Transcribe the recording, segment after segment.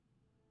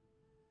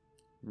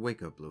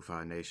Wake up,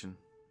 Lo-Fi Nation.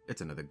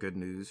 It's another Good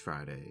News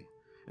Friday.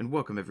 And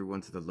welcome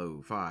everyone to the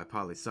Lo-Fi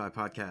Poli-Sci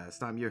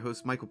Podcast. I'm your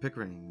host, Michael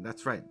Pickering.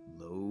 That's right,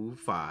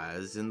 Lo-Fi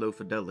as in low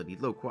fidelity,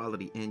 low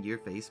quality, in your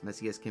face,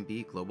 messy as can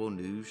be, global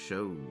news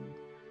show.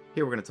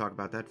 Here we're going to talk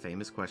about that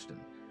famous question.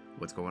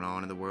 What's going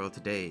on in the world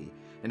today?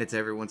 And it's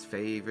everyone's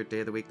favorite day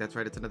of the week. That's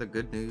right, it's another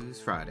Good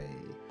News Friday.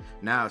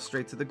 Now,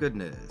 straight to the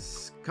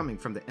goodness. Coming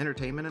from the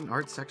entertainment and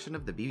arts section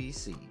of the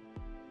BBC.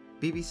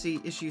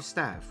 BBC issues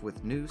staff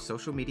with new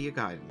social media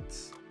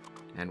guidance.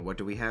 And what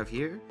do we have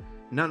here?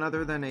 None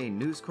other than a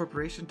news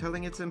corporation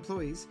telling its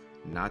employees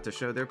not to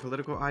show their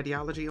political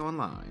ideology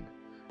online.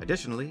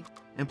 Additionally,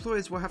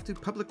 employees will have to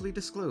publicly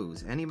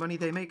disclose any money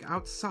they make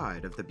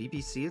outside of the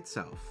BBC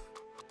itself.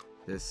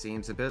 This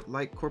seems a bit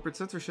like corporate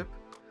censorship,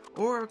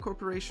 or a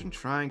corporation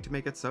trying to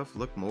make itself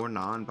look more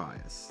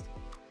non-biased.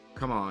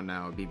 Come on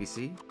now,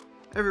 BBC.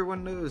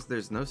 Everyone knows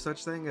there's no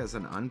such thing as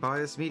an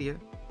unbiased media.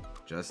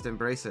 Just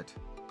embrace it,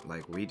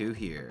 like we do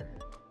here.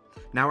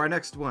 Now our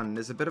next one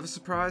is a bit of a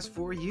surprise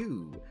for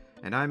you,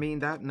 and I mean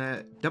that in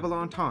a double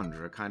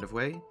entendre kind of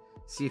way.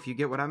 See if you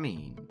get what I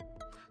mean.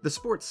 The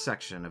sports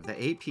section of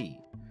the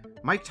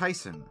AP. Mike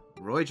Tyson,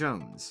 Roy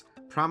Jones,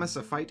 promise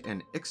a fight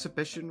and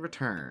exhibition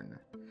return.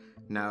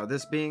 Now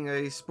this being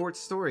a sports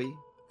story,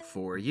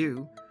 for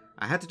you,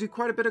 I had to do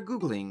quite a bit of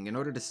Googling in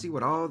order to see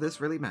what all this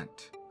really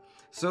meant.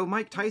 So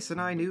Mike Tyson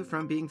I knew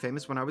from being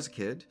famous when I was a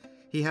kid.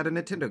 He had a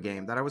Nintendo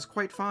game that I was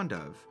quite fond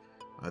of.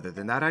 Other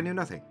than that, I knew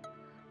nothing.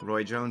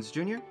 Roy Jones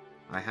Jr.,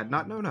 I had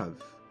not known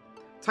of.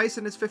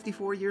 Tyson is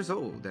 54 years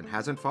old and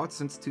hasn't fought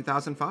since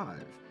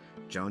 2005.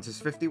 Jones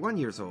is 51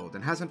 years old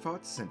and hasn't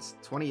fought since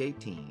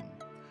 2018.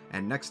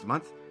 And next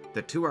month,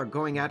 the two are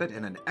going at it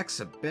in an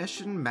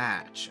exhibition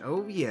match.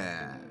 Oh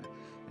yeah.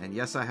 And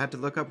yes, I had to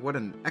look up what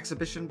an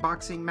exhibition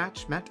boxing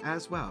match meant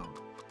as well.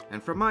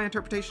 And from my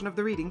interpretation of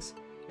the readings,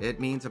 it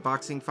means a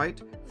boxing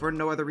fight for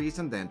no other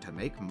reason than to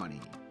make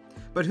money.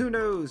 But who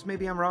knows,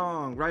 maybe I'm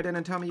wrong. Write in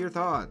and tell me your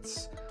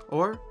thoughts.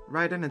 Or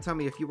write in and tell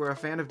me if you were a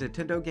fan of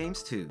Nintendo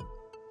games too.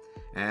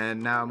 And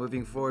now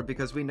moving forward,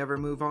 because we never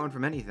move on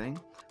from anything,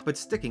 but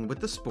sticking with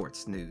the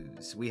sports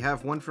news, we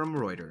have one from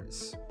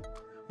Reuters.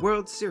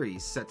 World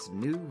Series sets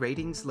new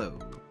ratings low.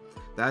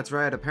 That's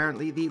right,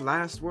 apparently the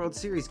last World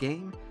Series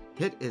game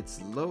hit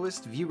its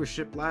lowest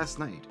viewership last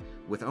night,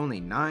 with only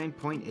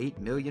 9.8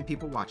 million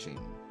people watching.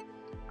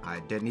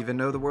 I didn't even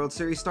know the World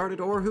Series started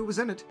or who was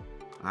in it.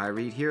 I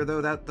read here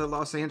though that the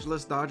Los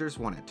Angeles Dodgers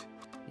won it,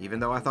 even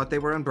though I thought they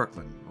were in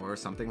Brooklyn, or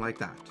something like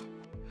that.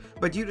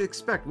 But you'd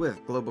expect,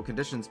 with global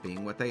conditions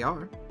being what they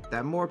are,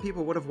 that more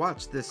people would have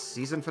watched this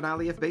season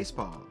finale of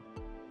baseball.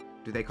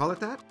 Do they call it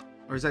that?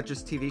 Or is that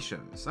just TV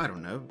shows? I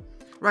don't know.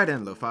 Write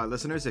in, Lo-Fi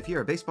listeners, if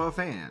you're a baseball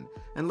fan,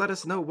 and let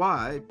us know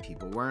why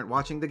people weren't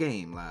watching the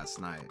game last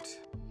night.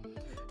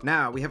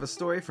 Now, we have a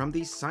story from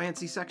the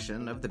sciencey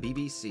section of the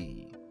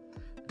BBC.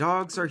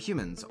 Dogs are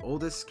humans'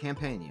 oldest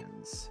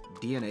companions,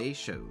 DNA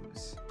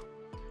shows.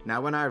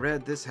 Now, when I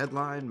read this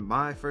headline,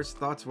 my first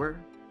thoughts were,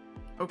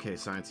 okay,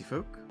 sciencey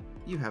folk,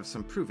 you have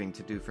some proving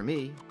to do for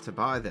me to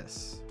buy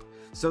this.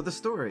 So the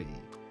story,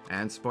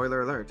 and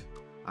spoiler alert,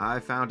 I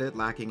found it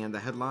lacking in the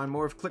headline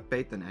more of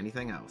clickbait than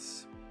anything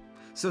else.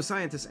 So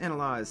scientists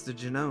analyzed the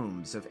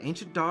genomes of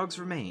ancient dogs'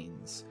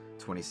 remains,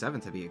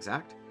 27 to be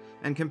exact,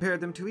 and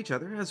compared them to each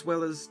other as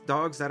well as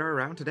dogs that are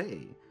around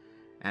today.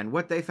 And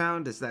what they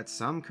found is that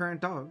some current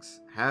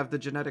dogs have the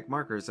genetic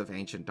markers of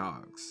ancient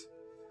dogs.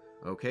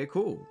 Okay,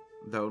 cool,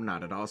 though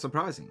not at all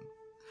surprising.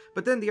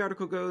 But then the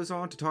article goes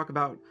on to talk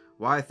about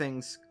why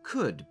things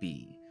could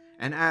be,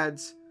 and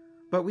adds,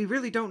 but we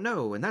really don't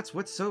know, and that's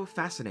what's so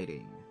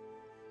fascinating.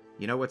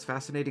 You know what's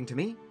fascinating to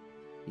me?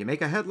 You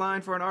make a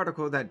headline for an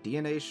article that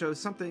DNA shows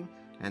something,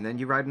 and then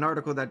you write an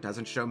article that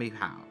doesn't show me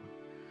how.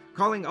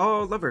 Calling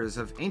all lovers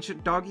of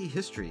ancient doggy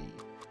history,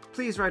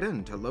 please write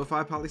in to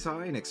Lo-Fi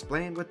Poli-Sci and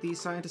explain what these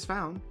scientists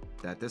found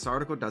that this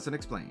article doesn't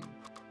explain.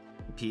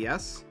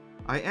 P.S.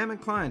 I am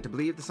inclined to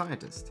believe the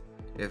scientist.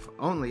 If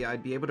only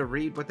I'd be able to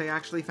read what they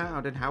actually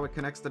found and how it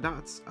connects the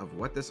dots of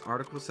what this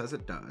article says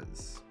it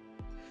does.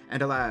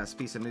 And a last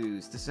piece of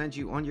news to send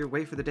you on your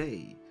way for the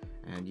day.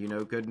 And you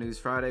know Good News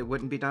Friday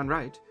wouldn't be done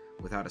right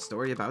without a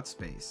story about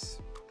space.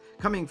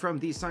 Coming from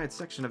the science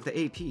section of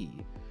the AP,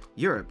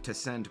 Europe to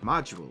send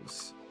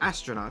modules,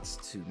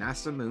 astronauts to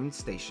NASA Moon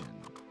Station.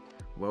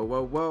 Whoa,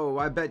 whoa, whoa,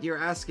 I bet you're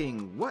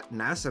asking, what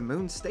NASA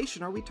Moon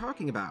Station are we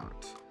talking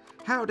about?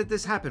 How did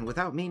this happen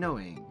without me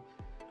knowing?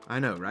 I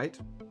know, right?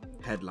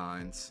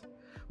 Headlines.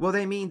 Well,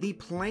 they mean the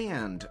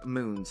planned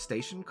moon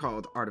station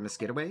called Artemis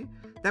Gateway.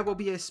 That will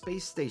be a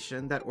space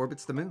station that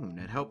orbits the moon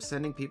and helps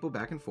sending people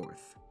back and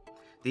forth.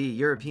 The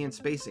European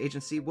Space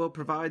Agency will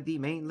provide the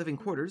main living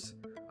quarters,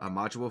 a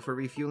module for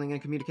refueling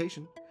and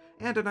communication,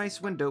 and a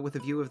nice window with a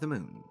view of the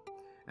moon.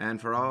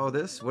 And for all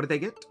this, what did they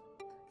get?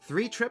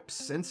 3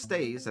 trips and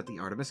stays at the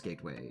Artemis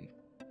Gateway.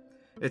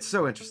 It's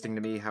so interesting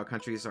to me how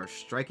countries are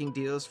striking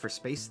deals for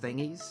space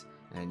thingies,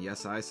 and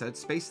yes, I said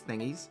space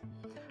thingies.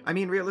 I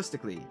mean,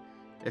 realistically,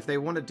 if they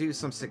want to do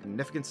some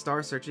significant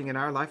star searching in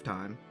our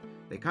lifetime,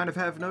 they kind of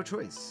have no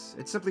choice.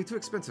 It's simply too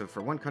expensive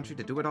for one country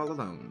to do it all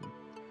alone.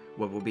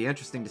 What will be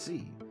interesting to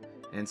see?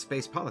 In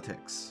space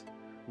politics,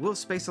 will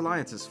space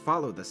alliances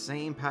follow the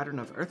same pattern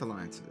of Earth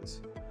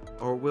alliances?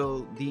 Or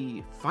will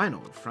the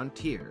final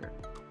frontier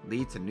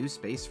lead to new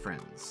space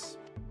friends?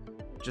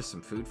 Just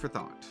some food for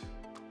thought.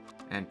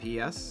 And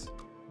P.S.,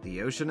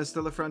 the ocean is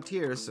still a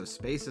frontier, so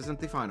space isn't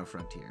the final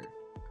frontier.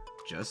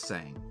 Just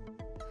saying.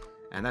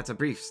 And that's a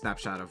brief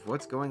snapshot of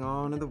what's going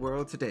on in the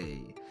world today.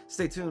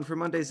 Stay tuned for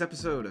Monday's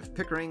episode of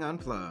Pickering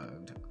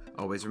Unplugged.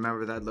 Always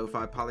remember that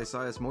Lo-Fi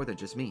Poli-Sci is more than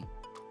just me.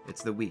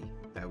 It's the we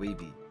that we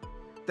be.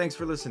 Thanks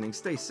for listening,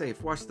 stay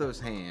safe, wash those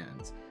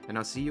hands, and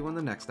I'll see you on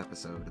the next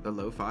episode of the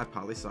Lo-Fi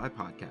Poli-Sci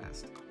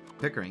podcast.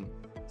 Pickering,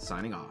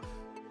 signing off.